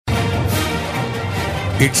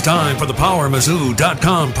It's time for the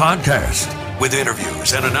PowerMizzou.com podcast with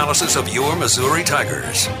interviews and analysis of your Missouri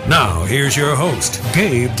Tigers. Now, here's your host,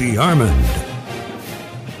 Gabe DeArmond.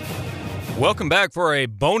 Welcome back for a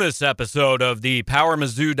bonus episode of the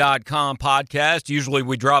PowerMizzou.com podcast. Usually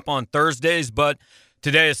we drop on Thursdays, but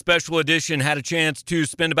today a special edition. Had a chance to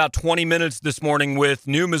spend about 20 minutes this morning with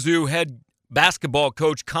new Mizzou head basketball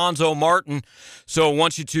coach Cuonzo Martin. So I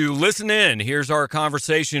want you to listen in. Here's our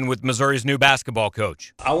conversation with Missouri's new basketball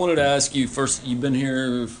coach. I wanted to ask you first, you've been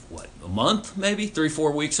here, a month maybe?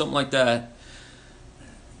 3-4 weeks, something like that.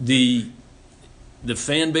 The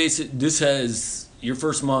fan base, your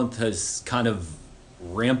first month has kind of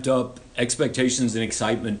ramped up expectations and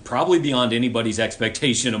excitement, probably beyond anybody's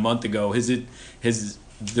expectation a month ago. Has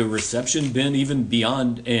the reception been even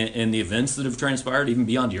beyond, and the events that have transpired, even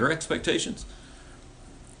beyond your expectations?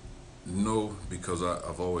 No, because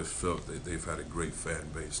I've always felt that they've had a great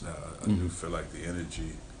fan base. Now, I do feel like the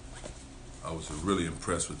energy, I was really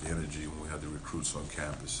impressed with the energy when we had the recruits on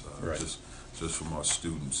campus, right. just from our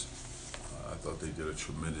students. I thought they did a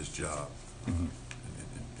tremendous job in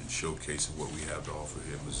showcasing what we have to offer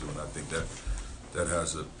here in Missouri. And I think that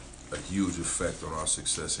has a huge effect on our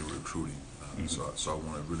success in recruiting. So I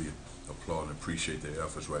want to really applaud and appreciate their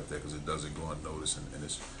efforts right there, because it doesn't go unnoticed, and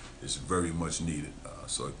it's very much needed.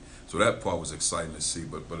 So that part was exciting to see,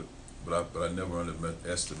 but I never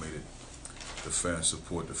underestimated the fan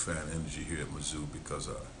support, the fan energy here at Mizzou, because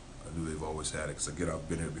I knew they've always had it. Because again, I've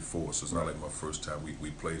been here before, so it's not like my first time.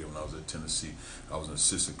 We played here when I was at Tennessee. I was an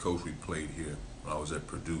assistant coach. We played here when I was at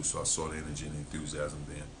Purdue, so I saw the energy and the enthusiasm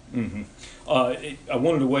then. I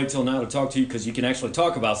wanted to wait till now to talk to you because you can actually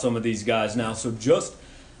talk about some of these guys now. So just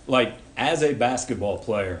like as a basketball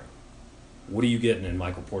player, what are you getting in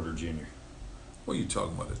Michael Porter Jr.? Well, you're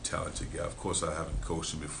talking about a talented guy. Of course, I haven't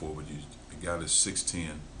coached him before, but a guy that's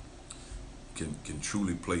 6'10", can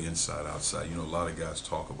truly play inside, outside. You know, a lot of guys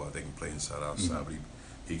talk about they can play inside, outside, but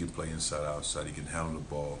he can play inside, outside. He can handle the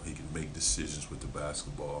ball. He can make decisions with the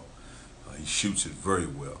basketball. He shoots it very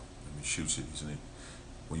well. He shoots it.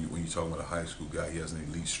 When you're talking about a high school guy, he has an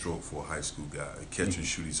elite stroke for a high school guy. Catch and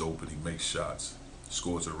shoot, he's open. He makes shots,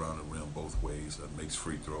 scores around the rim both ways, makes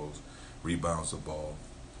free throws, rebounds the ball.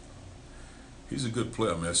 He's a good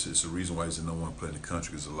player. I mean, it's the reason why he's the #1 player in the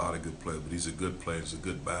country. There's a lot of good players, but he's a good player. He's a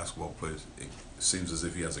good basketball player. It seems as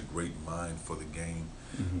if he has a great mind for the game,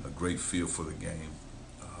 a great feel for the game.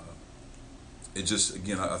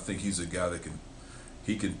 I think he's a guy that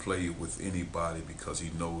he can play with anybody because he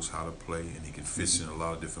knows how to play, and he can fit in a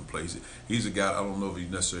lot of different places. He's a guy, I don't know if he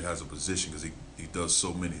necessarily has a position, because he does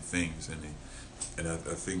so many things, and I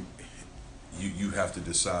think you have to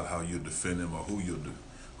decide how you defend him or who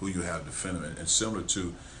you have defend him. And similar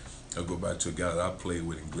to, I'll go back to a guy that I played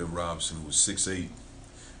with in Glenn Robinson, who was 6'8",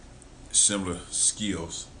 similar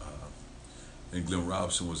skills. And Glenn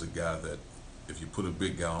Robinson was a guy that if you put a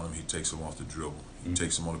big guy on him, he takes him off the dribble. He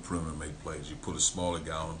takes him on the perimeter and make plays. You put a smaller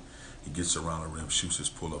guy on him, he gets around the rim, shoots his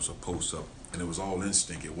pull-ups or post-up. And it was all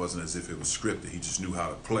instinct. It wasn't as if it was scripted. He just knew how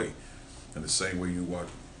to play. And the same way you watch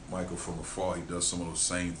Michael from afar, he does some of those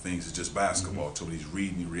same things. It's just basketball to him. He's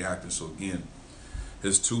reading, he's reacting. So again,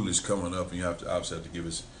 his tool is coming up, and you obviously have to give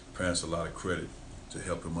his parents a lot of credit to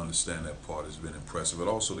help him understand that part. Has been impressive. But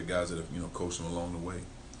also the guys that have coached him along the way.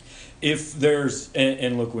 If there's,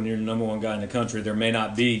 and look, when you're the #1 guy in the country, there may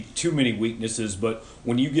not be too many weaknesses, but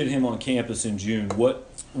when you get him on campus in June,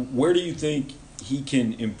 where do you think he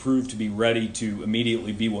can improve to be ready to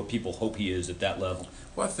immediately be what people hope he is at that level?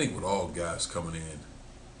 Well, I think with all guys coming in,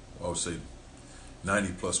 I would say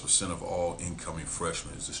 90+% of all incoming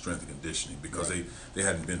freshmen is the strength and conditioning, because they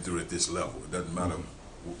hadn't been through it at this level. It doesn't matter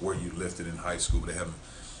where you lifted in high school, but they haven't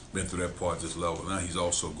been through that part at this level. Now he's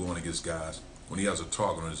also going against guys. When he has a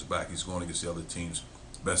target on his back, he's going against the other team's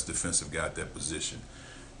best defensive guy at that position.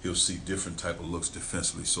 He'll see different type of looks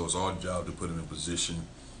defensively. So it's our job to put him in position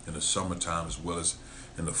in the summertime as well as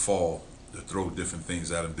in the fall to throw different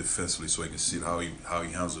things at him defensively, so he can see how he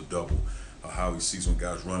handles a double, or how he sees when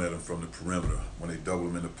guys run at him from the perimeter, when they double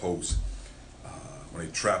him in the post, when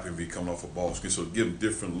they trap him if he coming off a ball screen. So give him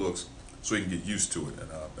different looks so he can get used to it.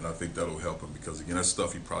 And I think that'll help him, because, again, that's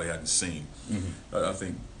stuff he probably hadn't seen. I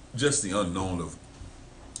think just the unknown of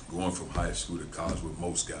going from high school to college with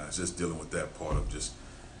most guys, just dealing with that part of just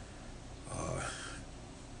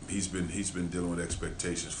he's been dealing with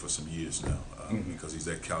expectations for some years now, because he's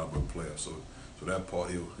that caliber player. So that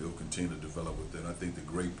part he'll continue to develop with that. And I think the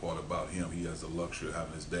great part about him, he has the luxury of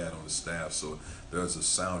having his dad on the staff, so there's a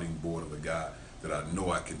sounding board of a guy that I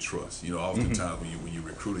know I can trust. Oftentimes when you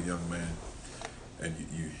recruit a young man and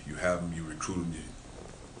you have him, you recruit him,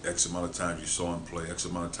 X amount of times you saw him play, X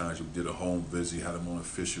amount of times you did a home visit, you had him on an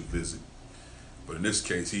official visit. But in this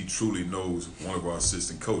case, he truly knows one of our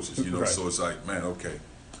assistant coaches, you know. Right. So it's like, man, okay,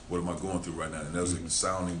 what am I going through right now? And there's a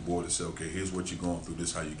sounding board to say, okay, here's what you're going through. This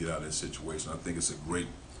is how you get out of this situation. I think it's a great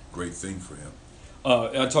thing for him.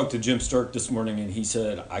 I talked to Jim Sturck this morning, and he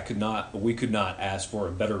said we could not ask for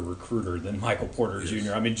a better recruiter than Michael Porter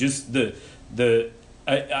Jr. I mean, just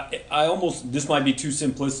I almost, this might be too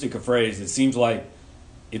simplistic a phrase. It seems like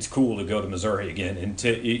it's cool to go to Missouri again, and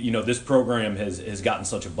this program has gotten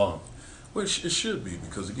such a bump. Well, it should be,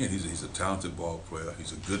 because again, he's a talented ball player.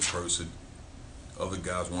 He's a good person. Other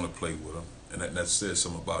guys want to play with him, and that says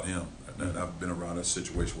something about him. And I've been around that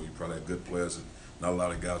situation where you probably have good players and not a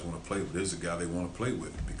lot of guys want to play with. There's a guy they want to play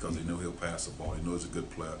with because they know he'll pass the ball. They know he's a good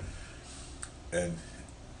player. And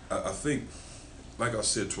I think, like I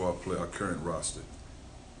said to our current roster,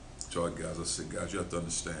 to our guys, I said, guys, you have to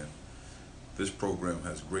understand, this program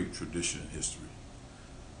has great tradition and history.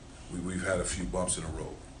 We've had a few bumps in a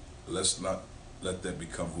row. Let's not let that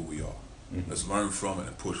become who we are. Let's learn from it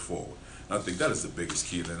and push forward. And I think that is the biggest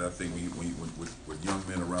key. And I think with young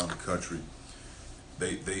men around the country,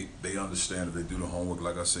 they understand if they do the homework.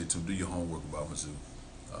 Like I say to them, do your homework about Mizzou.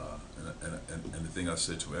 And the thing I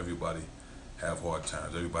said to them, everybody have hard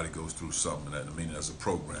times. Everybody goes through something. And I mean, as a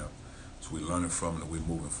program, so we're learning from it and we're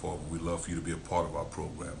moving forward. We'd love for you to be a part of our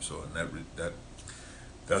program. So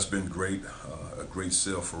that's been great, a great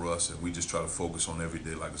sell for us, and we just try to focus on every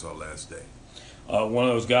day like it's our last day. One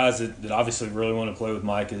of those guys that obviously really want to play with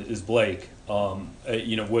Mike is Blake.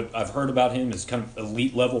 What I've heard about him is kind of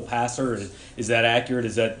elite level passer. Is that accurate?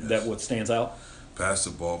 Is that what stands out? Pass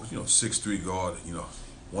the ball, but 6'3" guard,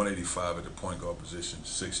 185 at the point guard position,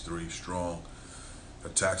 6'3", strong,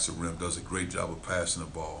 attacks the rim, does a great job of passing the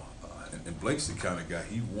ball. And Blake's the kind of guy,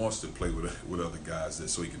 he wants to play with other guys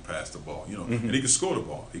so he can pass the ball, and he can score the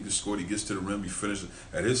ball. He can score, he gets to the rim, he finishes.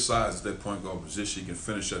 At his size, at that point guard position, he can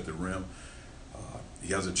finish at the rim.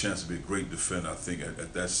 He has a chance to be a great defender, I think,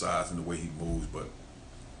 at that size and the way he moves.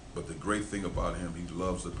 But the great thing about him, he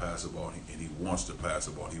loves to pass the ball, and he wants to pass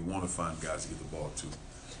the ball. He wants to find guys to get the ball to.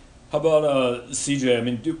 How about CJ? I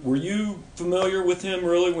mean, were you familiar with him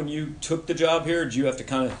really when you took the job here, or did you have to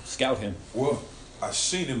kind of scout him? Well, I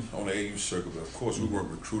seen him on the AU circuit, but of course we weren't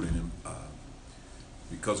recruiting him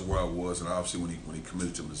because of where I was, and obviously when he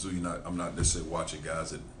committed to Mizzou, I'm not necessarily watching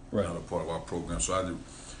guys that are not a part of our program. So I had to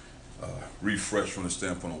refresh from the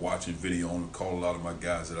standpoint of watching video and call a lot of my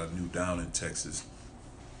guys that I knew down in Texas,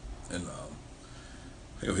 and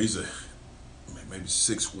he's a maybe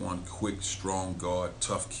 6'1", quick, strong guard,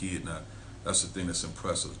 tough kid. Now that's the thing that's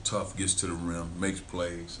impressive. Tough, gets to the rim, makes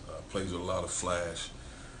plays, plays with a lot of flash.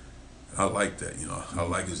 I like that, I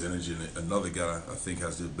like his energy. And another guy I think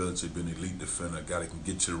has the ability to be an elite defender, a guy that can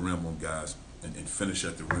get to the rim on guys and finish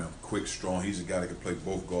at the rim. Quick, strong. He's a guy that can play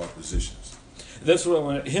both guard positions. That's what I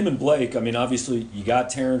want. Him and Blake, I mean, obviously you got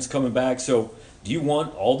Terrence coming back, so do you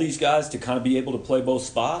want all these guys to kind of be able to play both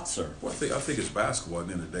spots? Or? Well, I think it's basketball at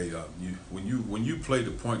the end of the day. When you play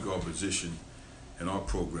the point guard position in our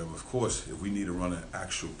program, of course, if we need to run an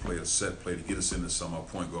actual play, a set play to get us into some, our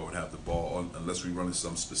point guard would have the ball, unless we run into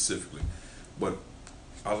something specifically. But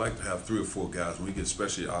I like to have 3 or 4 guys when we get,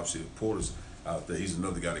 especially obviously if Porter's out there, he's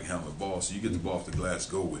another guy that can handle the ball. So you get the ball off the glass,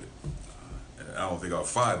 go with it. And I don't think our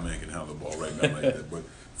 5-man can handle the ball right now like that, but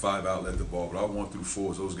 5 outlet the ball. But our 1 through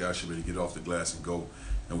 4s, those guys should be able to get off the glass and go,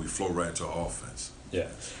 and we flow right into our offense. Yeah,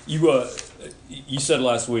 you said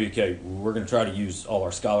last week, hey, we're going to try to use all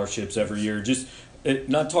our scholarships every year. Just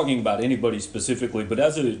not talking about anybody specifically, but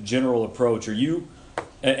as a general approach, are you,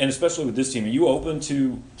 and especially with this team, are you open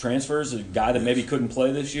to transfers? A guy that maybe couldn't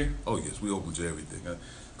play this year? Oh yes, we're open to everything.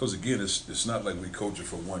 Because again, it's not like we coach it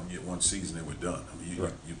for 1 year, 1 season, and we're done. I mean,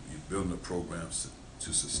 you're building the programs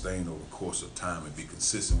to sustain over the course of time and be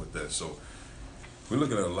consistent with that. So we're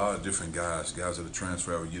looking at a lot of different guys that are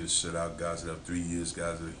transfer every year to sit out, guys that have 3 years,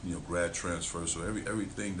 guys that are, grad transfers. So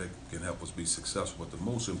everything that can help us be successful. But the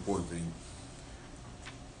most important thing,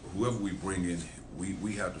 whoever we bring in,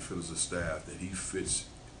 we have to feel as a staff that he fits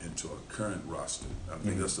into our current roster. I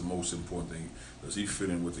think that's the most important thing. Does he fit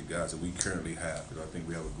in with the guys that we currently have? Because I think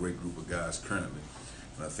we have a great group of guys currently.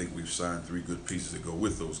 And I think we've signed 3 good pieces to go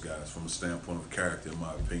with those guys from a standpoint of character, in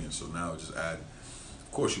my opinion. So now just add,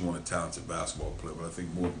 of course you want a talented basketball player, but I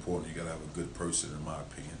think more important, you got to have a good person, in my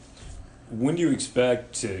opinion. When do you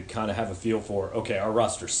expect to kind of have a feel for, okay, our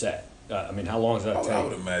roster's set? I mean, how long does that take? I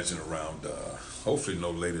would imagine around, hopefully no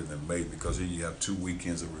later than May, because here you have 2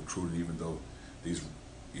 weekends of recruiting, even though these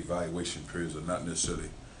evaluation periods are not necessarily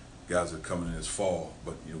guys that are coming in this fall,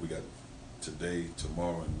 but we got today,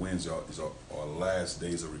 tomorrow, and Wednesday is our last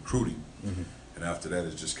days of recruiting. And and after that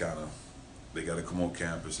it's just kind of they got to come on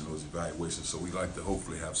campus and those evaluations. So we like to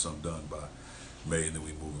hopefully have some done by May, and then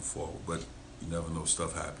we moving forward. But you never know,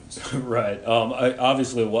 stuff happens. Right.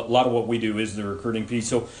 Obviously, a lot of what we do is the recruiting piece.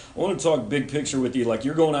 So I want to talk big picture with you. Like,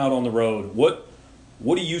 you're going out on the road. What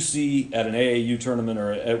do you see at an AAU tournament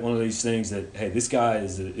or at one of these things that, hey, this guy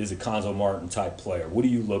is a Cuonzo Martin type player? What do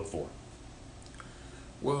you look for?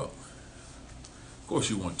 Well, of course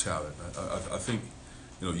you want talent. I think,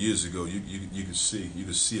 years ago you could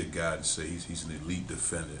see a guy and say he's an elite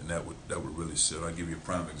defender, and that would really sell. I'll give you a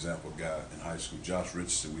prime example. A guy in high school, Josh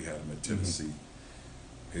Richardson. We had him at Tennessee.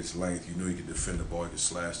 Mm-hmm. His length, you knew he could defend the ball, he could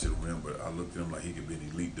slash to the rim, but I looked at him like he could be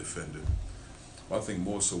an elite defender. Well, I think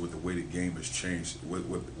more so with the way the game has changed, with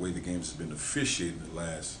the way the game has been officiated in the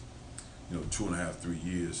last 2.5, 3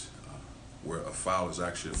 years, where a foul is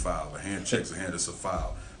actually a foul. A hand check's a hand, it's a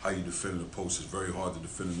foul. How you defend in the post is very hard to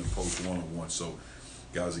defend in the post one-on-one. So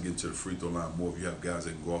guys that get to the free throw line more if you have guys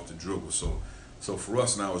that can go off the dribble. So for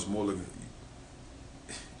us now, it's more like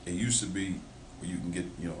it used to be where you can get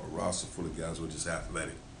a roster full of guys who are just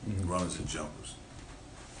athletic, runners and jumpers.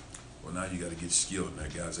 Well, now you got to get skilled in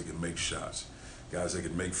that. Guys that can make shots, guys that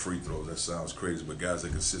can make free throws. That sounds crazy, but guys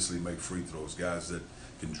that consistently make free throws, guys that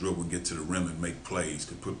can dribble and get to the rim and make plays,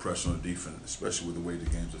 can put pressure on the defense, especially with the way the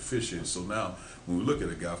game's officiated. So now, when we look at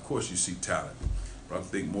a guy, of course you see talent. But I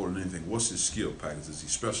think more than anything, what's his skill package? Does he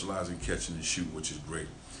specialize in catching and shooting, which is great?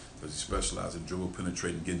 Does he specialize in dribble,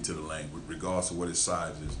 penetrating, getting to the lane, with regards to what his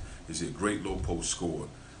size is? Is he a great low post scorer?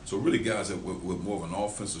 So really, guys that with more of an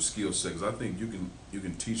offensive skill set, because I think you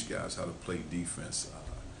can teach guys how to play defense.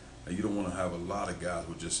 And you don't want to have a lot of guys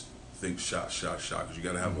who just think shot, because you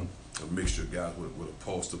got to have a mixture of guys with a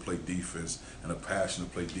pulse to play defense and a passion to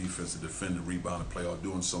play defense, to defend, and rebound, and play, or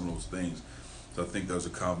doing some of those things. So I think there's a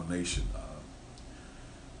combination.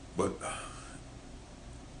 But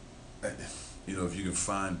if you can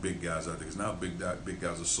find big guys out there, because now big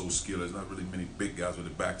guys are so skilled. There's not really many big guys with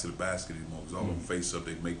their back to the basket anymore. Because all of them face up,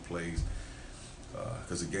 they make plays.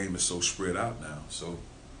 Because the game is so spread out now. So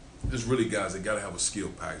there's really guys that got to have a skill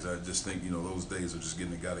package. I just think those days of just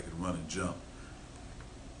getting a guy that can run and jump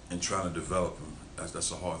and trying to develop him.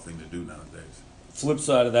 That's a hard thing to do nowadays. Flip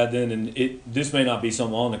side of that, then, and this may not be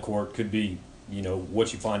something on the court. Could be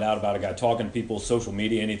what you find out about a guy, talking to people, social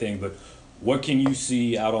media, anything. But what can you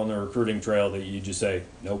see out on the recruiting trail that you just say,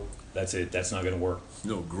 nope, that's it, that's not going to work?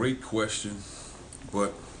 Great question,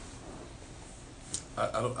 but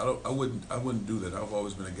I wouldn't do that. I've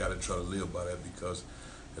always been a guy that try to live by that, because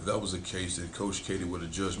if that was the case, then Coach Katie would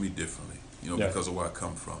have judged me differently, because of where I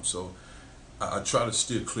come from. So I try to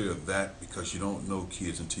steer clear of that, because you don't know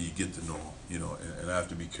kids until you get to know them, and I have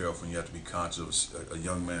to be careful, and you have to be conscious of a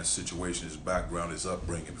young man's situation, his background, his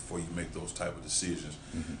upbringing, before you make those type of decisions.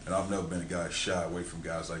 And I've never been a guy shy away from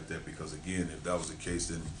guys like that, because again, if that was the case,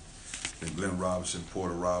 then Glenn Robinson,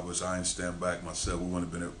 Porter Roberts, Ian Stanback, myself, we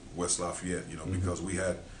wouldn't have been at West Lafayette,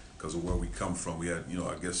 because of where we come from, we had,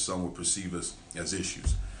 I guess some would perceive us as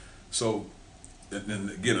issues. So, and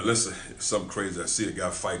again, unless something crazy, I see a guy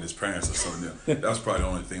fighting his parents or something, that's probably the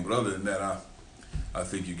only thing. But other than that, I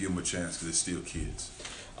think you give them a chance, because they're still kids.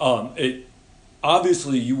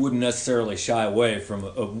 Obviously, you wouldn't necessarily shy away from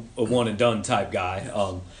a one-and-done type guy,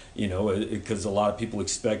 because a lot of people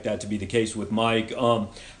expect that to be the case with Mike.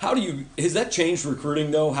 Has that changed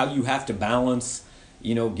recruiting, though? How you have to balance,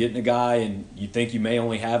 getting a guy and you think you may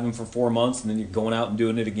only have him for 4 months, and then you're going out and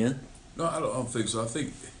doing it again? No, I don't think so. I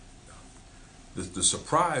think the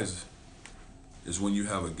surprise is when you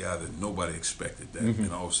have a guy that nobody expected that,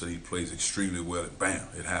 and all of a sudden he plays extremely well, and bam,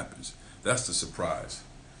 it happens. That's the surprise.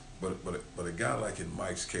 But a guy like in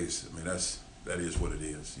Mike's case, I mean, that is what it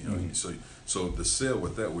is. So the sell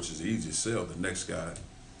with that, which is the easiest sell, the next guy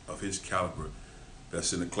of his caliber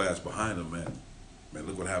that's in the class behind him, man,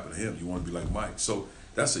 look what happened to him. You want to be like Mike. So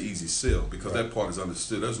that's an easy sell, because that part is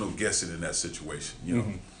understood. There's no guessing in that situation,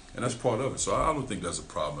 and that's part of it. So I don't think that's a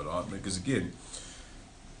problem at all, because again,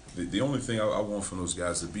 the only thing I want from those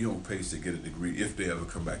guys is to be on pace to get a degree, if they ever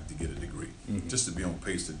come back to get a degree. Just to be on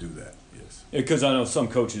pace to do that, yes. Because I know some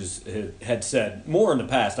coaches had said, more in the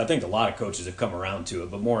past, I think a lot of coaches have come around to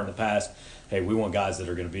it, but more in the past, hey, we want guys that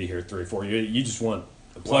are going to be here 3 or 4 years. You just want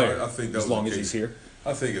a player, I think as long as he's here.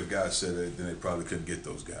 I think if guys said that, then they probably couldn't get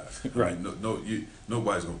those guys. Right. I mean,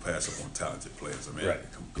 nobody's going to pass up on talented players. I mean, right.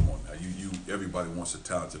 Come on now. Everybody wants a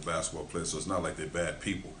talented basketball player, so it's not like they're bad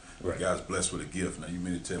people. Right. The guy's blessed with a gift. Now, you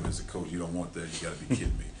mean to tell me as a coach you don't want that? You got to be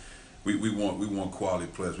kidding me. We want quality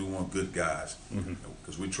players. We want good guys,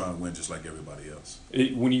 because we're trying to win just like everybody else.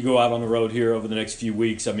 When you go out on the road here over the next few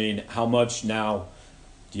weeks, I mean, how much now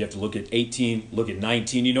Do you have to look at 18, look at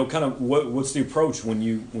 19? You know, kind of what's the approach when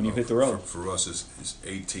you hit the road? For us, it's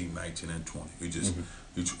 18, 19, and 20. We just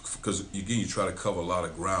because again you try to cover a lot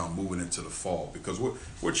of ground moving into the fall. Because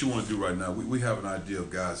what you want to do right now, we have an idea of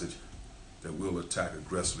guys that will attack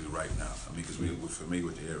aggressively right now. I mean, because we're familiar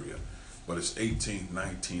with the area, but it's 18,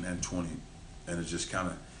 19, and 20, and it's just kind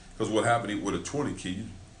of because what happened with a 20 kid,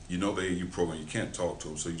 you know the AAU program, you can't talk to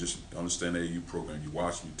them, so you just understand the AAU program. You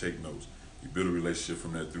watch them, you take notes. You build a relationship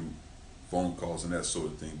from there through phone calls and that sort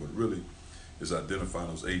of thing. But really, it's identifying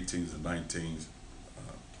those 18s and 19s,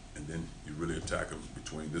 and then you really attack them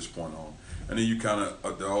between this point on. And then you kind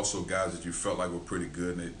of, there are also guys that you felt like were pretty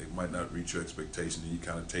good, and they might not reach your expectations, and you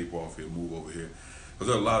kind of tape off here, move over here. Because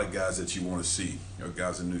there are a lot of guys that you want to see. There are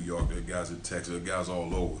guys in New York, there are guys in Texas, there are guys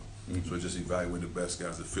all over. So just evaluating the best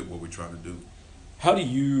guys that fit what we're trying to do. How do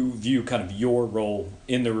you view kind of your role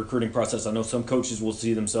in the recruiting process? I know some coaches will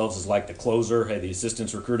see themselves as like the closer. Hey, the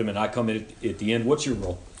assistants recruit them, and I come in at the end. What's your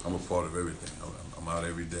role? I'm a part of everything. I'm out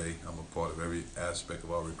every day. I'm a part of every aspect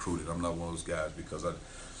of our recruiting. I'm not one of those guys because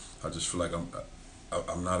I just feel like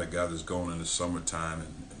I'm not a guy that's going in the summertime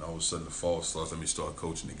and all of a sudden the fall starts. Let me start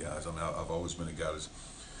coaching the guys. I mean, I've always been a guy that's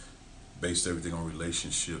based everything on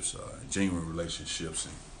relationships, genuine relationships,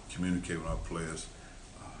 and communicate with our players.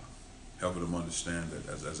 Helping them understand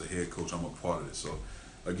that as a head coach, I'm a part of it. So,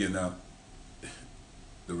 again, now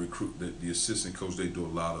the assistant coach, they do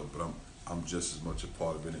a lot of, but I'm just as much a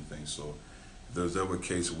part of anything. So, if there's ever a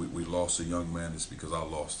case where we lost a young man, it's because I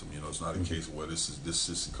lost him. You know, it's not a case where this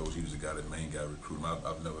assistant coach, he was the guy, the main guy recruiting.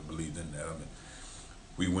 I've never believed in that. I mean,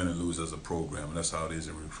 we win and lose as a program, and that's how it is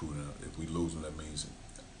in recruiting. If we lose, then that means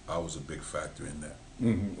I was a big factor in that.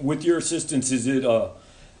 Mm-hmm. With your assistants, is it?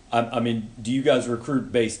 I mean, do you guys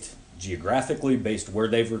recruit based geographically, based where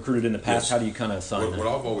they've recruited in the past? Yes. How do you kind of assign that? What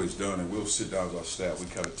I've always done, and we'll sit down with our staff, we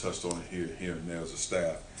kind of touched on it here and there as a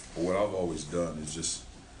staff, but what I've always done is just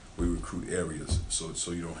we recruit areas,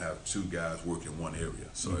 so you don't have two guys work in one area,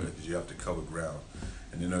 so you have to cover ground.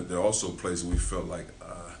 And then there are also places we felt like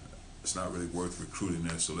it's not really worth recruiting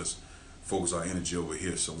there, so let's focus our energy over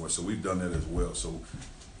here somewhere. So we've done that as well. So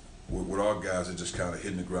with our guys, are just kind of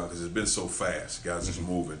hitting the ground because it's been so fast. Guys just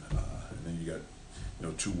moving, and then you got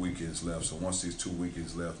 2 weekends left. So once these 2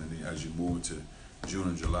 weekends left, and then as you move into June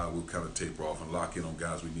and July, we'll kind of taper off and lock in on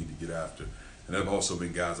guys we need to get after. And there have also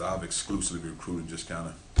been guys I've exclusively recruited, just kind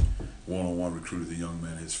of one-on-one recruited the young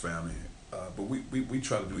man and his family. But we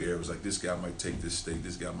try to do areas like this guy might take this state,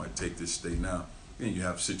 this guy might take this state. Now, then you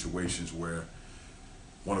have situations where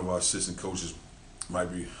one of our assistant coaches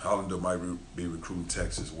Hollander might be recruiting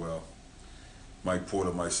Texas. Well, Mike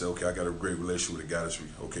Porter might say, okay, I got a great relationship with a guy that's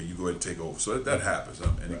okay, you go ahead and take over. So that happens.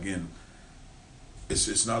 And again,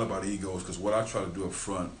 it's not about egos, because what I try to do up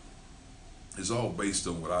front is all based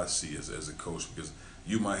on what I see as a coach, because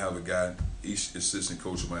you might have a guy, each assistant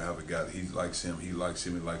coach might have a guy that he likes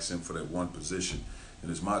him for that one position. And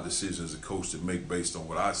it's my decision as a coach to make based on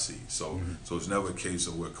what I see. So so it's never a case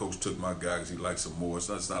of where coach took my guy because he likes him more. It's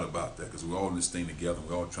not about that, because we're all in this thing together.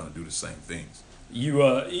 We're all trying to do the same things.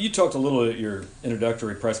 You talked a little at your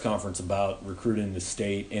introductory press conference about recruiting the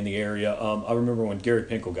state and the area. I remember when Gary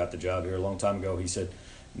Pinkel got the job here a long time ago, he said,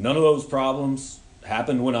 none of those problems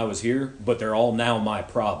happened when I was here, but they're all now my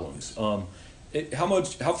problems.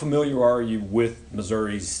 How familiar are you with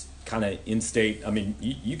Missouri's kind of in-state? I mean,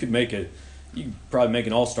 you could probably make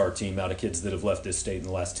an all-star team out of kids that have left this state in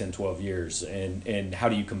the last 10, 12 years. And how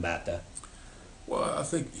do you combat that? Well, I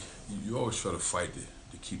think you always try to fight to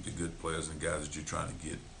keep the good players and guys that you're trying to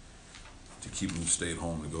get, to keep them to stay at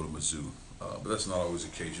home to go to Mizzou. But that's not always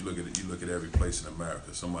the case. You look at every place in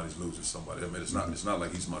America. Somebody's losing somebody. I mean, it's not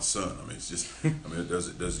like he's my son. I mean, it's just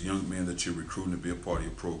there's young men that you're recruiting to be a part of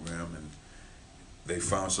your program, and they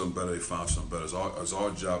found something better. It's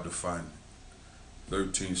our job to find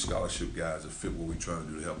 13 scholarship guys that fit what we're trying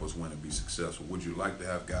to do to help us win and be successful. Would you like to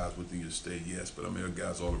have guys within your state? Yes, but I mean, there are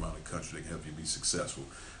guys all around the country that can help you be successful.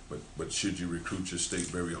 But should you recruit your state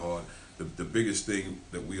very hard? The biggest thing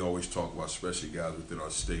that we always talk about, especially guys within our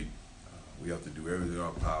state, we have to do everything in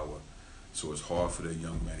our power. So it's hard for that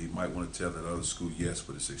young man. He might want to tell that other school yes,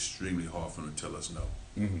 but it's extremely hard for him to tell us no.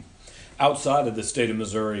 Mm-hmm. Outside of the state of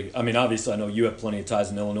Missouri, I mean, obviously I know you have plenty of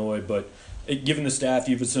ties in Illinois, but given the staff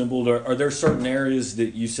you've assembled, are there certain areas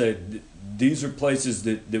that you say these are places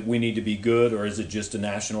that we need to be good, or is it just a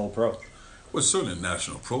national approach? Well, it's certainly a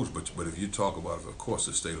national approach, but if you talk about, of course,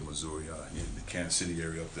 the state of Missouri, the Kansas City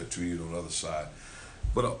area up there too, on the other side.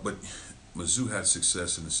 But Mizzou had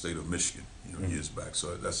success in the state of Michigan, years back.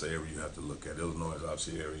 So that's the area you have to look at. Illinois is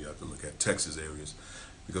obviously an area you have to look at. Texas areas,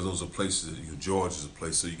 because those are places that Georgia's a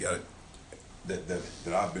place. So you got it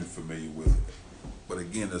that I've been familiar with. But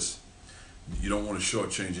again, you don't want to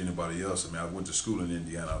shortchange anybody else. I mean, I went to school in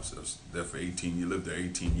Indiana. I was there for 18 years, lived there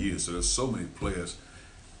 18 years. So there's so many players.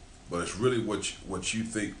 But it's really what you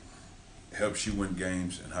think helps you win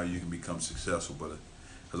games and how you can become successful. But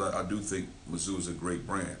because I do think Mizzou is a great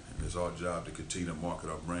brand, and it's our job to continue to market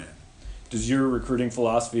our brand. Does your recruiting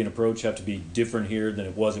philosophy and approach have to be different here than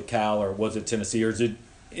it was at Cal or was it Tennessee, or is it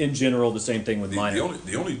in general the same thing with Miami?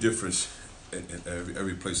 The only difference in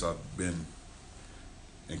every place I've been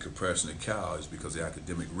in comparison to Cal is because the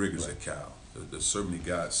academic rigors at Cal. There's so many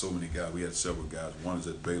guys. We had several guys. One is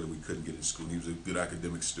at Baylor, we couldn't get in school. He was a good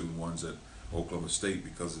academic student. One's at Oklahoma State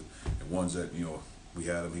and one's at, we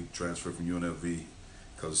had him. He transferred from UNLV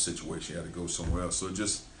because of the situation. He had to go somewhere else. So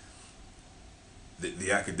just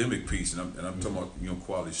the academic piece, and I'm talking about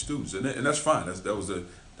quality students, and that's fine. Those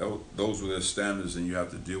were their standards, and you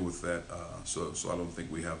have to deal with that. So I don't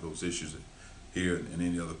think we have those issues here and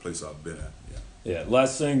any other place I've been at. Yeah.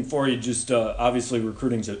 Last thing for you, just obviously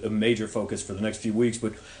recruiting's a major focus for the next few weeks,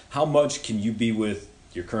 but how much can you be with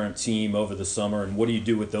your current team over the summer, and what do you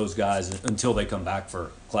do with those guys until they come back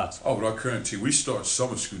for class? Oh, with our current team, we start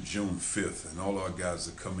summer school June 5th, and all our guys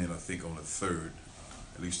that come in, I think, on the 3rd.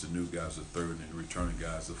 At least the new guys are 3rd, and the returning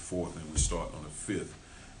guys are 4th, and we start on the 5th.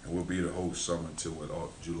 And we'll be the whole summer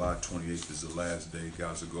until July 28th is the last day.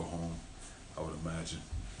 Guys will go home, I would imagine,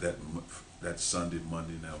 that Sunday,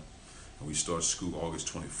 Monday now. And we start school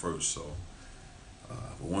August 21st. So,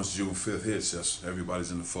 but once June 5th hits,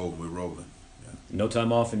 everybody's in the fold and we're rolling. Yeah. No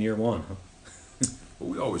time off in year one, huh? Well,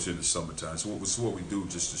 we always in the summertime. So what we do,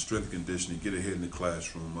 just the strength conditioning, get ahead in the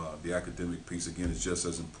classroom. The academic piece, again, is just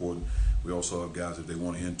as important. We also have guys, if they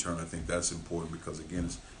want to intern, I think that's important because, again,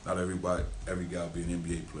 it's not every guy will be an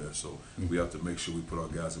NBA player. So we have to make sure we put our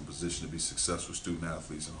guys in position to be successful student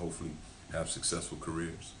athletes and hopefully have successful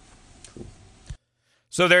careers. Cool.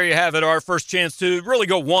 So there you have it, our first chance to really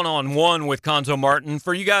go one-on-one with Cuonzo Martin.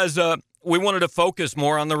 For you guys, we wanted to focus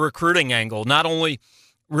more on the recruiting angle, not only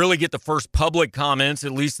really get the first public comments,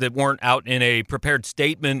 at least that weren't out in a prepared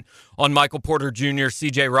statement on Michael Porter Jr.,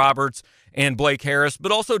 C.J. Roberts, and Blake Harris,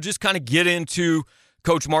 but also just kind of get into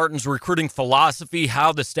Coach Martin's recruiting philosophy,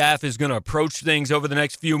 how the staff is going to approach things over the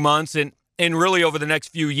next few months and really over the next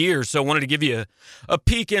few years. So I wanted to give you a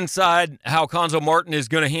peek inside how Cuonzo Martin is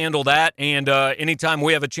going to handle that. And anytime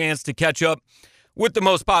we have a chance to catch up with the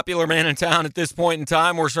most popular man in town at this point in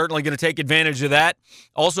time, we're certainly going to take advantage of that.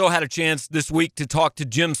 Also had a chance this week to talk to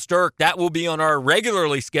Jim Sterk. That will be on our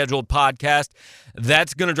regularly scheduled podcast.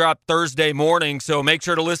 That's going to drop Thursday morning, so make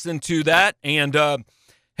sure to listen to that. And,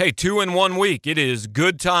 hey, 2 in 1 week. It is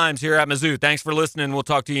good times here at Mizzou. Thanks for listening. We'll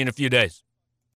talk to you in a few days.